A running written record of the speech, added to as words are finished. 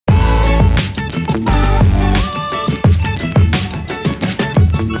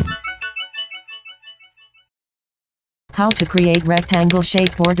How to create rectangle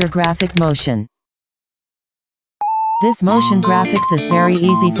shape border graphic motion. This motion graphics is very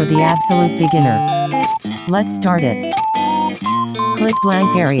easy for the absolute beginner. Let's start it. Click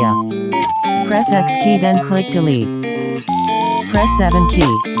blank area. Press X key, then click delete. Press 7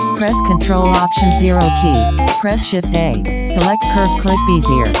 key. Press Ctrl Option 0 key. Press Shift A. Select curve, click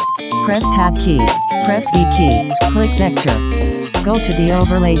Bezier. Press Tab key. Press V key. Click vector. Go to the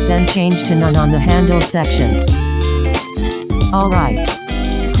overlays, then change to none on the handle section. Alright.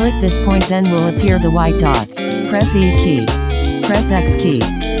 Click this point, then will appear the white dot. Press E key. Press X key.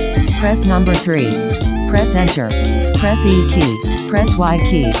 Press number 3. Press enter. Press E key. Press Y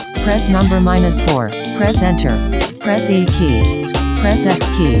key. Press number -4. Press enter. Press E key. Press X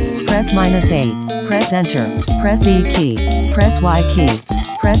key. Press -8. Press enter. Press E key. Press Y key.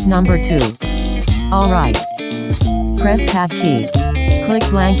 Press number 2. Alright. Press tab key. Click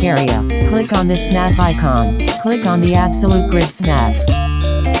blank area. Click on this snap icon. Click on the absolute grid snap.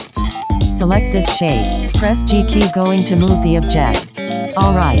 Select this shape. Press G key going to move the object.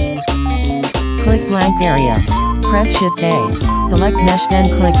 Alright. Click blank area. Press Shift A. Select mesh, then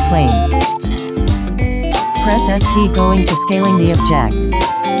click plane. Press S key going to scaling the object.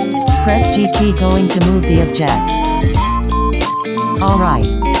 Press G key going to move the object. Alright.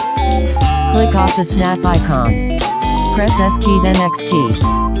 Click off the snap icon. Press S key, then X key.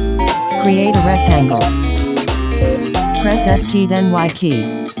 Create a rectangle. Press S key, then Y key.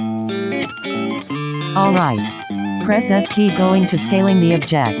 Alright. Press S key going to scaling the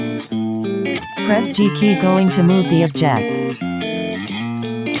object. Press G key going to move the object.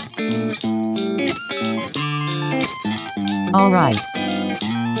 Alright.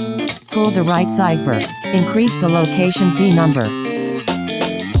 Pull the right sidebar. Increase the location Z number.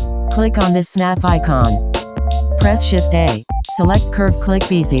 Click on this snap icon. Press Shift A. Select curve, click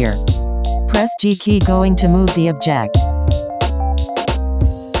Bezier. Press G key going to move the object.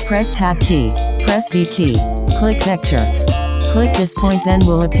 Press Tab key. Press V key. Click vector. Click this point, then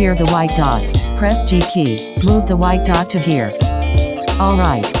will appear the white dot. Press G key. Move the white dot to here.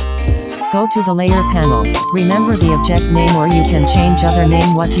 Alright. Go to the layer panel. Remember the object name, or you can change other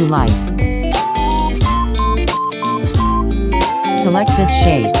name what you like. Select this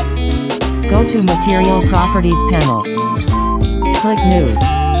shape. Go to Material Properties panel. Click New.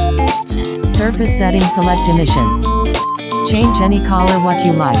 Surface Setting, select Emission. Change any color what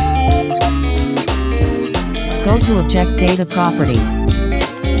you like. Go to Object Data Properties.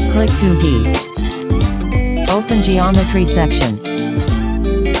 Click 2D. Open Geometry section.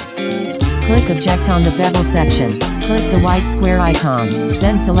 Click Object on the bevel section. Click the white square icon.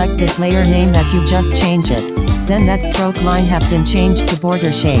 Then select this layer name that you just changed it. Then that stroke line have been changed to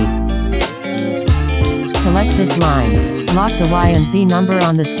border shape. Select this line. Lock the Y and Z number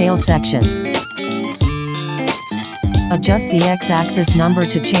on the scale section. Adjust the X-axis number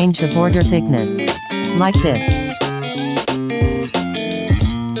to change the border thickness. Like this.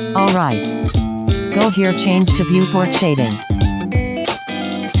 Alright. Go here, change to viewport shading.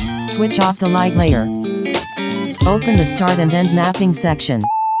 Switch off the light layer. Open the start and end mapping section.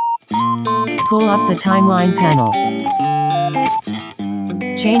 Pull up the timeline panel.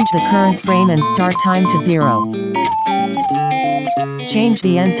 Change the current frame and start time to 0. Change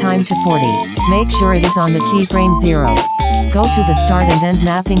the end time to 40. Make sure it is on the keyframe 0. Go to the start and end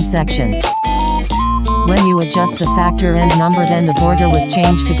mapping section. When you adjust the factor end number, then the border was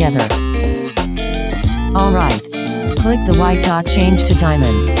changed together. Alright. Click the white dot, change to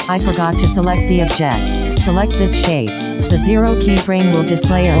diamond. I forgot to select the object. Select this shape. The 0 keyframe will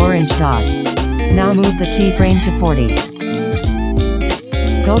display an orange dot. Now move the keyframe to 40.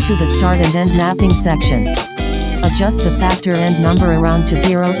 Go to the start and end mapping section. Adjust the factor end number around to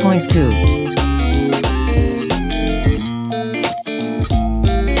 0.2.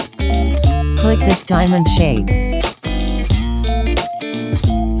 Click this diamond shape.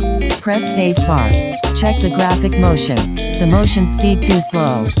 Press spacebar. Check the graphic motion. The motion speed too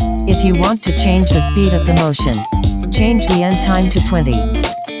slow. If you want to change the speed of the motion, change the end time to 20.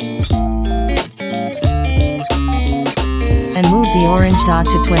 And move the orange dot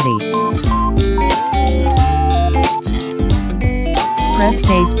to 20. Press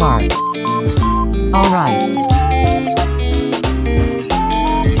spacebar. Alright.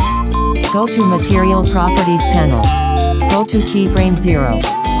 Go to Material Properties panel. Go to keyframe 0.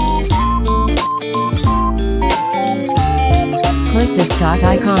 Click this dot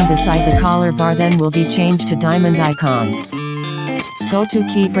icon beside the color bar, then will be changed to diamond icon. Go to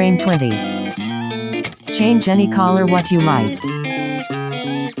keyframe 20. Change any color what you like.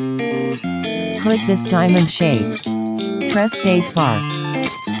 Click this diamond shape. Press spacebar.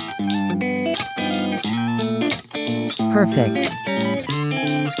 perfect.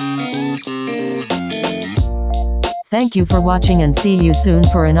 Thank you for watching and see you soon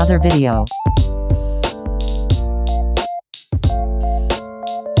for another video.